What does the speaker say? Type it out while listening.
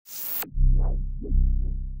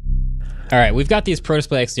All right, we've got these Pro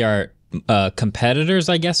Display XDR competitors,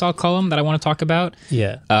 I guess I'll call them, that I want to talk about.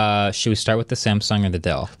 Yeah. Should we start with the Samsung or the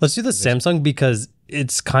Dell? Let's do the Samsung because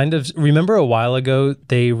it's kind of, remember a while ago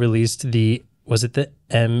they released was it the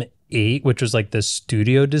M8, which was like the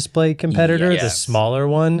studio display competitor, Yes. the smaller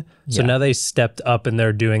one. So now they stepped up and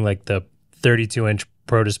they're doing like the 32-inch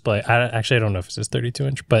Pro Display. I don't know if it's this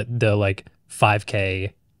 32-inch, but the like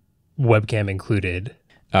 5K webcam included.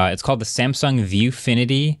 It's called the Samsung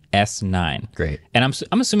Viewfinity S9. Great. And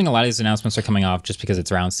I'm assuming a lot of these announcements are coming off just because it's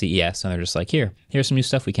around CES, and they're just like, here's some new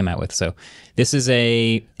stuff we came out with. So this is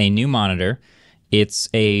a new monitor. It's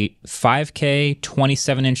a 5K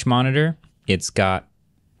 27-inch monitor. It's got,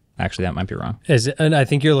 actually that might be wrong. And I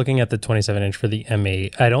think you're looking at the 27-inch for the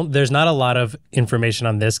M8. There's not a lot of information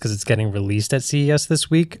on this because it's getting released at CES this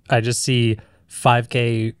week. I just see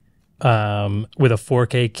 5K with a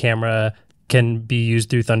 4K camera, can be used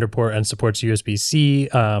through Thunderport and supports USB-C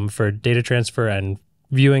for data transfer and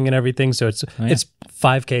viewing and everything. So it's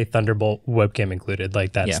 5K Thunderbolt webcam included.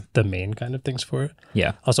 Like that's the main kind of things for it.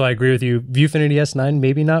 Yeah. Also, I agree with you. Viewfinity S9,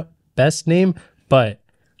 maybe not best name, but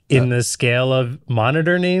in the scale of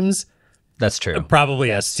monitor names, that's true.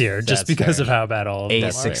 Probably S tier, just because of how bad all of them are.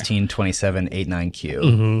 A1627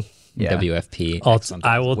 89Q. Yeah. WFP.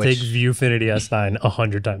 I will take Viewfinity S9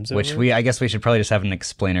 100 times over. Which I guess we should probably just have an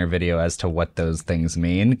explainer video as to what those things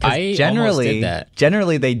mean. I almost did that.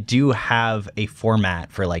 Generally, they do have a format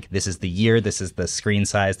for like, this is the year, this is the screen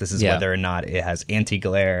size, this is whether or not it has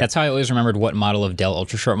anti-glare. That's how I always remembered what model of Dell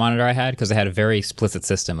Ultra Short monitor I had, because I had a very explicit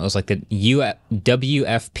system. It was like the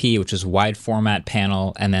WFP, which is wide format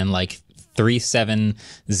panel, and then like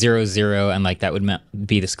 3700, and like that would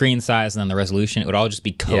be the screen size, and then the resolution. It would all just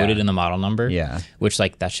be coded in the model number. Yeah, which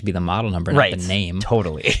like that should be the model number, not the name.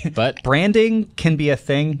 Totally. But branding can be a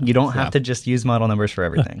thing. You don't have to just use model numbers for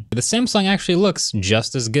everything. The Samsung actually looks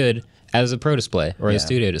just as good as a Pro Display or a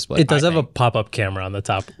studio display. It does have a pop-up camera on the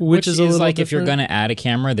top, which is a little like different. If you're going to add a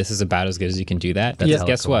camera, this is about as good as you can do that.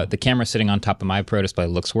 Guess what? The camera sitting on top of my Pro Display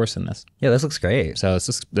looks worse than this. Yeah, this looks great. So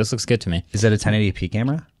this looks good to me. Is it a 1080p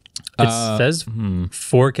camera? It says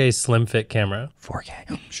 4K slim fit camera.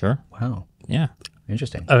 4K. Sure. Wow. Yeah.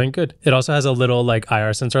 Interesting. I think good. It also has a little like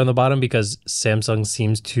IR sensor on the bottom because Samsung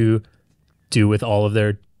seems to do with all of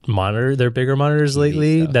their bigger monitors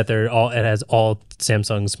lately stuff. it has all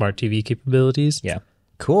Samsung smart TV capabilities. Yeah.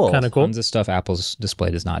 Cool. Kind of cool. Tons of stuff Apple's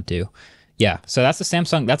display does not do. Yeah. So that's the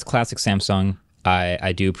Samsung. That's classic Samsung.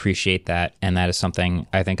 I do appreciate that, and that is something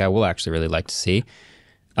I think I will actually really like to see.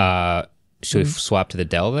 Should we swap to the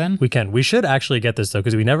Dell then? We can. We should actually get this though,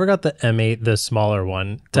 because we never got the M8, the smaller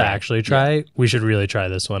one, to actually try. Yeah. We should really try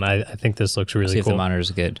this one. I think this looks really cool. See if the monitor's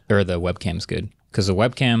good, or the webcam's good. Because the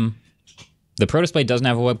webcam, the Pro Display doesn't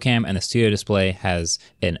have a webcam, and the Studio Display has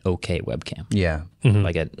an okay webcam. Yeah. Mm-hmm.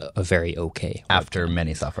 Like a very okay After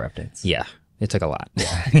many software updates. Yeah. It took a lot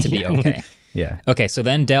to be okay. Yeah. Okay, so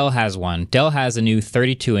then Dell has one. Dell has a new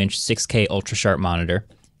 32-inch 6K ultra sharp monitor.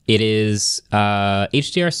 It is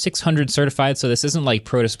HDR 600 certified, so this isn't like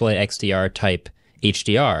Pro Display XDR type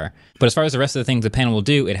HDR. But as far as the rest of the things the panel will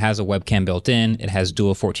do, it has a webcam built in, it has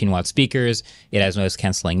dual 14-watt speakers, it has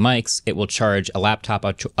noise-canceling mics, it will charge a laptop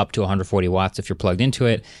up to 140 watts if you're plugged into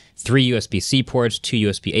it, 3 USB-C ports, 2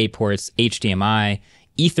 USB-A ports, HDMI,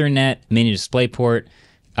 Ethernet, mini display port,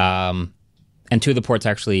 and 2 of the ports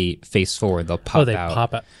actually face forward. They'll pop out. Oh, they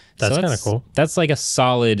pop out. That's kind of cool. That's like a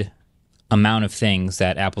solid amount of things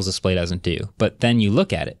that Apple's display doesn't do. But then you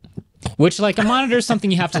look at it, which like a monitor is something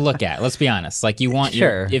you have to look at. Let's be honest. Like you want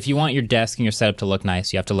if you want your desk and your setup to look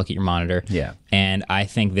nice, you have to look at your monitor. Yeah. And I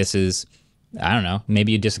think this is, I don't know,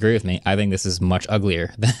 maybe you disagree with me. I think this is much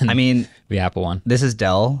uglier than the Apple one. This is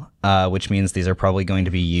Dell, which means these are probably going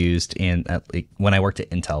to be used in, when I worked at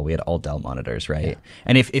Intel, we had all Dell monitors, right? Yeah.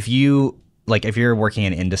 And if you're working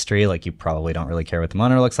in industry, like you probably don't really care what the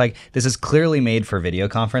monitor looks like. This is clearly made for video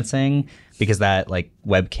conferencing because that like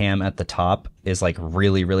webcam at the top is like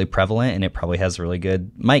really, really prevalent, and it probably has really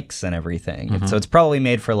good mics and everything. Mm-hmm. So it's probably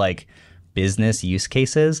made for like business use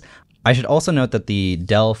cases. I should also note that the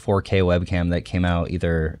Dell 4K webcam that came out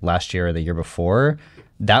either last year or the year before,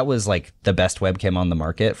 that was like the best webcam on the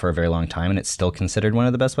market for a very long time, and it's still considered one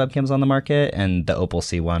of the best webcams on the market. And the Opal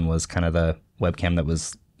C1 was kind of the webcam that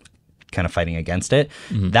was kind of fighting against it.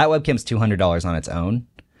 Mm-hmm. That webcam's $200 on its own.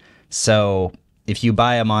 So if you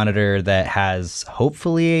buy a monitor that has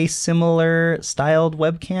hopefully a similar styled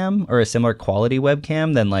webcam or a similar quality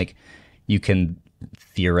webcam, then like you can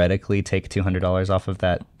theoretically take $200 off of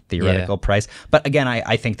that theoretical price. But again,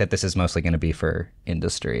 I think that this is mostly going to be for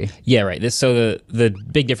industry. Yeah, right. So the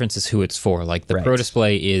big difference is who it's for. Like the Pro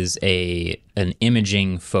Display is an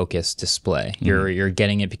imaging focused display. You're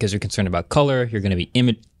getting it because you're concerned about color. You're going to be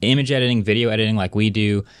image editing, video editing like we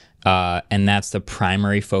do. And that's the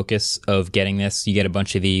primary focus of getting this. You get a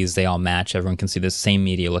bunch of these, they all match. Everyone can see the same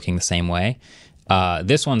media looking the same way.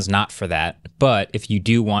 This one's not for that, but if you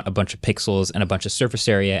do want a bunch of pixels and a bunch of surface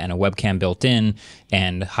area and a webcam built in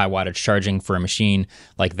and high wattage charging for a machine,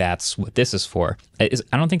 like that's what this is for. I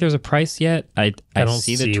don't think there's a price yet. I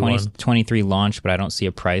see the 2023 launch, but I don't see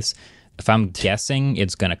a price. If I'm guessing,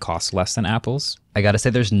 it's going to cost less than Apple's. I got to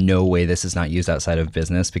say, there's no way this is not used outside of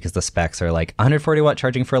business because the specs are like 140 watt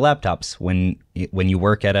charging for laptops. When you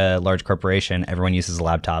work at a large corporation, everyone uses a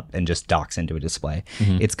laptop and just docks into a display.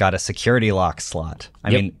 It's got a security lock slot.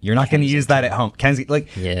 I mean, you're not going to use that at home. Kenzie,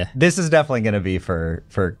 this is definitely going to be for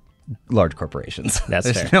large corporations.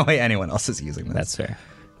 That's There's no way anyone else is using this. That's fair.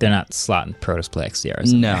 They're not slotting Pro Display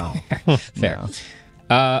XDRs. No. Fair. No.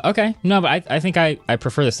 Okay. No, but I think I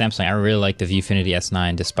prefer the Samsung. I really like the Viewfinity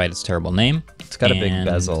S9 despite its terrible name. It's got a big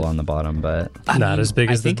bezel on the bottom, but not as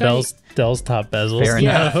big as the Dell's top bezels. Fair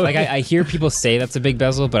enough. Like I hear people say that's a big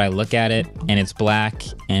bezel, but I look at it and it's black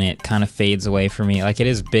and it kind of fades away for me. Like it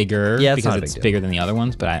is bigger because it's bigger than the other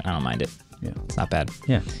ones, but I don't mind it. Yeah, it's not bad.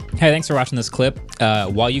 Yeah. Hey, thanks for watching this clip.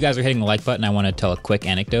 While you guys are hitting the like button, I want to tell a quick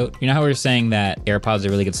anecdote. You know how we were saying that AirPods are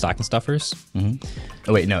really good stocking stuffers?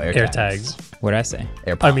 Oh wait, no, AirTags. What did I say?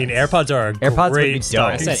 AirPods. I mean, AirPods are a great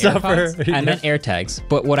stocking I said stuffer. AirPods. I meant AirTags.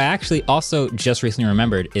 But what I actually also just recently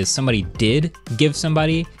remembered is somebody did give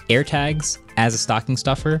somebody AirTags as a stocking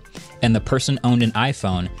stuffer, and the person owned an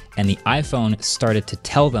iPhone, and the iPhone started to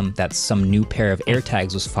tell them that some new pair of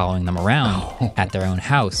AirTags was following them around at their own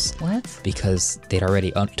house. What? Because they'd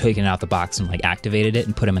already taken it out the box and like activated it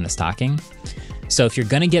and put them in the stocking. So if you're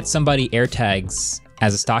gonna get somebody AirTags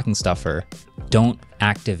as a stocking stuffer, don't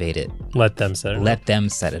activate it. Let them set it up. Let them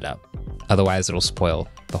set it up. Otherwise, it'll spoil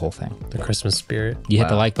the whole thing. The Christmas spirit. You hit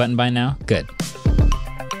the like button by now? Good.